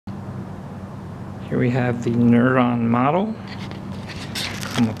Here we have the Neuron model.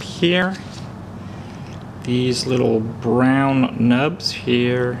 Come up here. These little brown nubs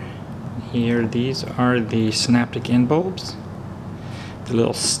here, these are the synaptic end bulbs. The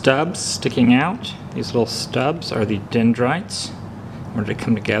little stubs sticking out, these little stubs are the dendrites. In order to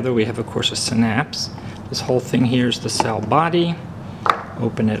come together, we have, of course, a synapse. This whole thing here is the cell body.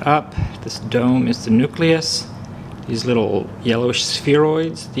 Open it up. This dome is the nucleus. These little yellowish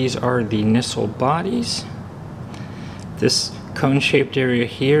spheroids, these are the Nissl bodies. This cone-shaped area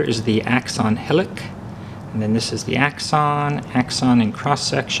here is the axon hillock. And then this is the axon in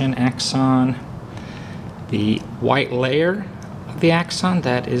cross-section, axon. The white layer of the axon,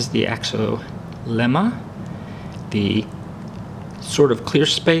 that is the axolemma. The sort of clear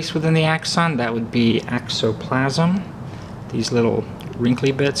space within the axon, that would be axoplasm. These little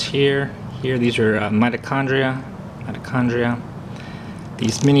wrinkly bits here, these are mitochondria.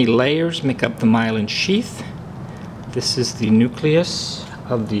 These many layers make up the myelin sheath. This is the nucleus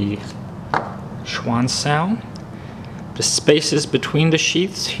of the Schwann cell. The spaces between the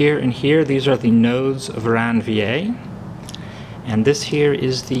sheaths here and here, these are the nodes of Ranvier. And this here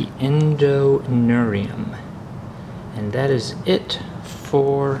is the endoneurium. And that is it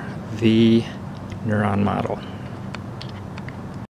for the neuron model.